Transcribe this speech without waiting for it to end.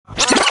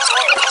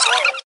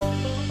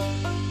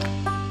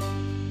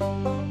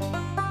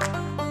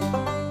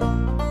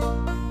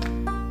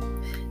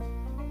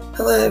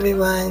Hello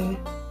everyone,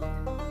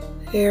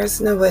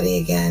 here's nobody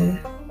again.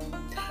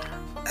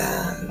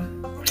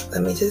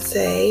 Let me just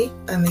say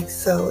I'm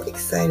so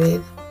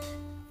excited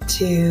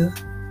to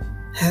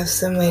have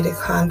some way to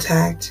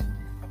contact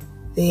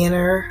the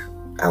inner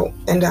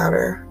and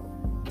outer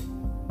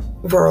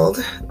world.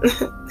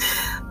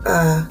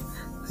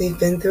 We've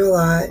been through a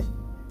lot,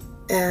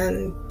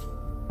 and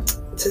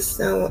just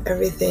know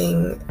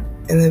everything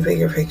in the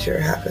bigger picture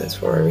happens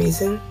for a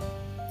reason.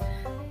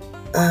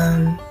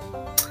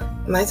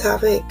 My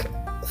topic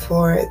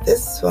for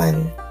this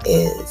one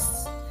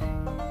is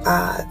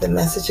the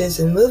messages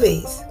in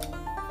movies.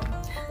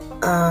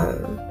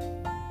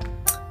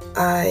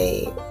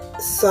 I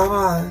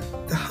saw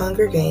The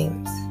Hunger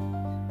Games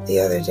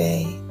the other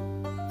day,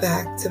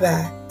 back to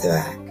back to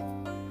back,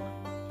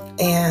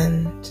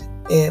 and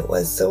it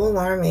was so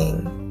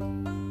alarming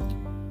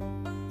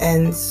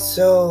and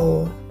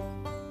so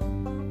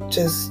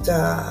just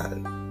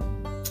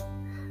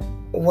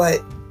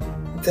what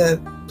the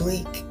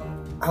bleak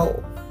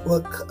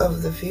outlook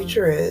of the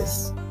future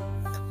is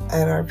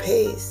at our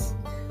pace.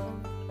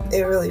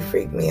 It really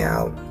freaked me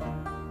out.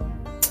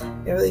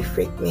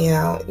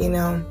 You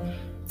know,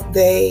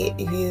 they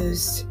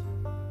used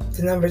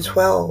the number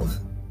 12.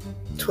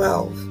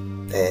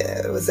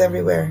 It was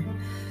everywhere.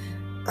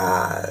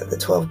 The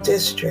 12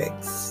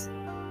 districts.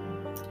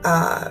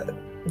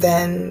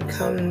 Then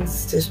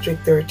comes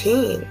District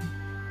 13,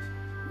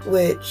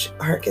 which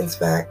harkens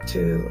back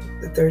to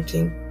the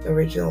 13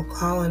 original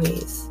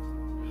colonies,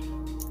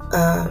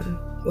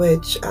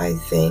 which I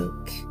think,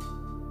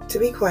 to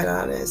be quite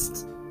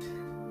honest,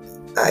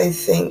 I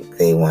think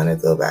they want to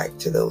go back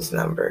to those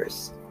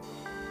numbers.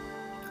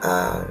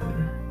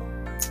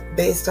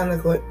 Based on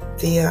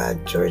the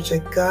Georgia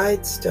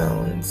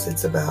Guidestones,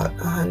 it's about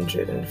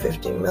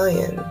 150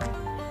 million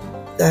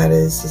that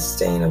is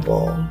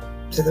sustainable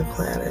to the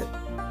planet.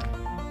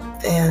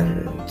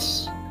 And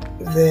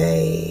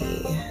they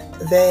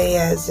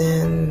as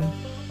in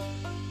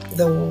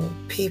the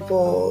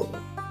people,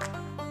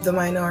 the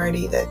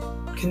minority that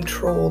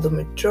control the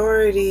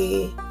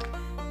majority,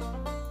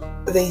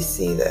 they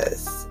see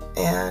this,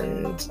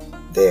 and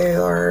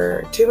there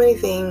are too many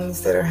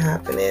things that are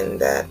happening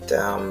that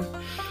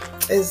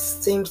it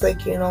seems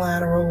like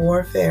unilateral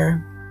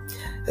warfare,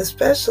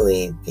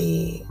 especially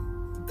the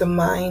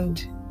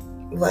mind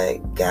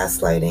like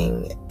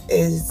gaslighting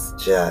is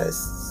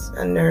just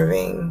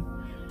unnerving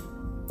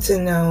to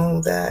know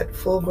that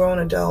full-grown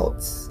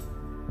adults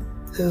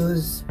who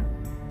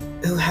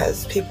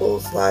has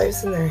people's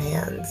lives in their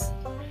hands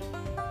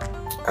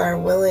are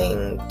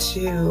willing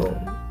to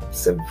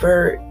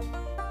subvert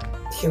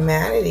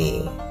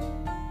humanity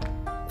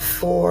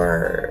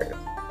for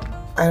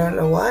I don't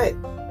know what.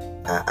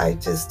 I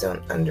just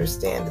don't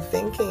understand the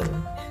thinking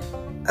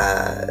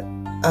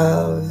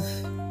of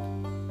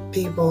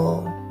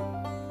people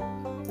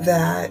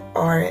that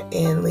are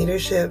in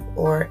leadership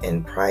or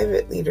in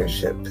private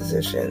leadership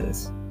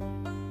positions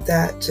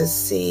that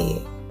just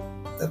see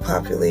the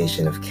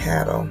population of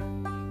cattle.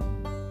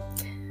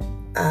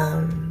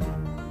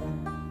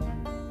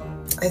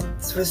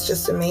 It was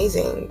just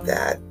amazing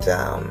that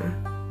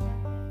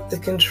the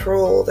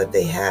control that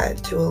they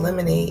had to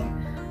eliminate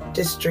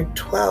District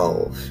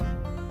 12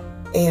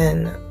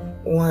 in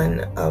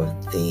one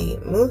of the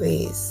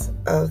movies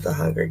of the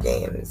Hunger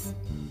Games.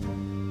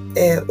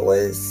 It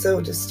was so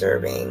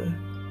disturbing.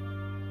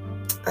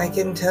 I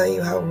can tell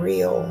you how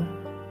real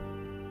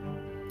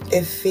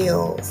it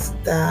feels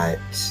that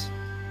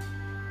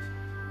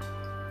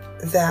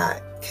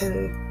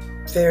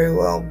can very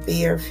well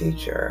be our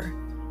future.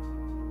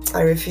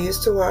 I refuse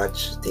to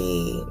watch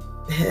The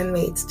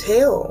Handmaid's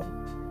Tale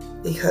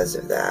because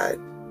of that.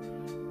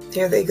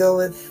 Here they go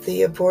with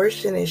the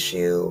abortion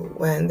issue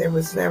when there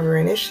was never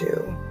an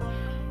issue.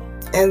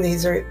 And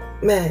these are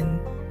men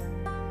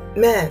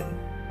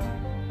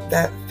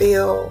that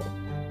feel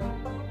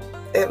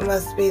it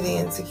must be the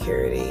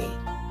insecurity.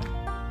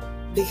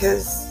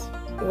 Because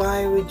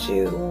why would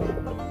you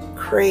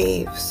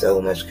crave so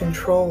much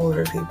control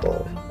over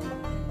people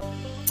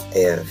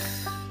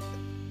if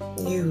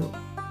you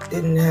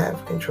didn't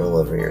have control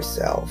over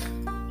yourself?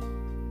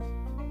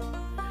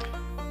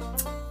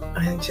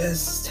 I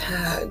just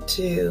had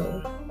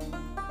to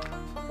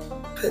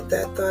put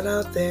that thought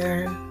out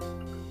there.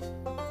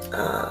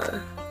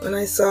 When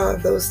I saw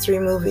those 3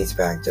 movies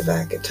back to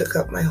back, it took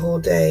up my whole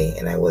day,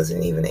 and I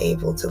wasn't even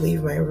able to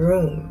leave my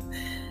room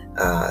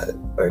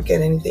or get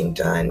anything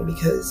done,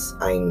 because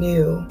I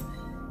knew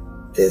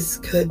this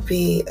could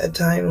be a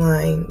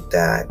timeline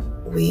that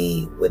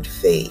we would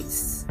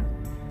face,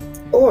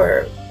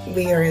 or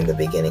we are in the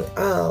beginning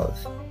of.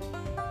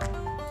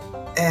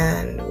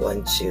 And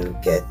once you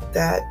get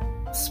that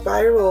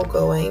spiral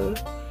going,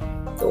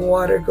 the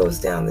water goes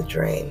down the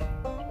drain.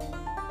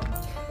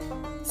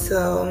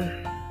 So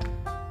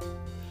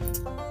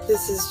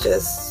this is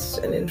just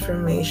an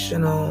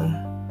informational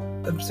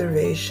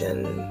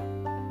observation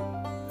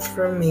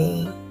for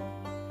me,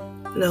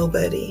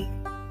 nobody.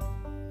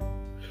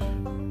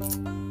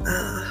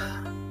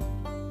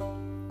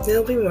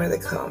 There'll be more to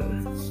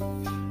come.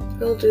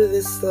 We'll do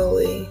this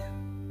slowly,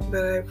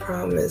 but I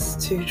promise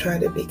to try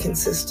to be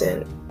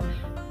consistent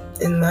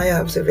in my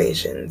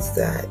observations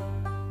that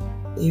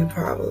you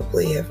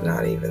probably have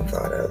not even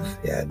thought of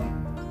yet.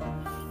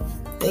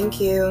 Thank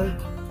you,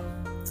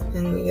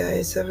 and you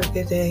guys have a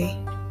good day.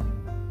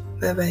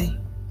 Bye-bye.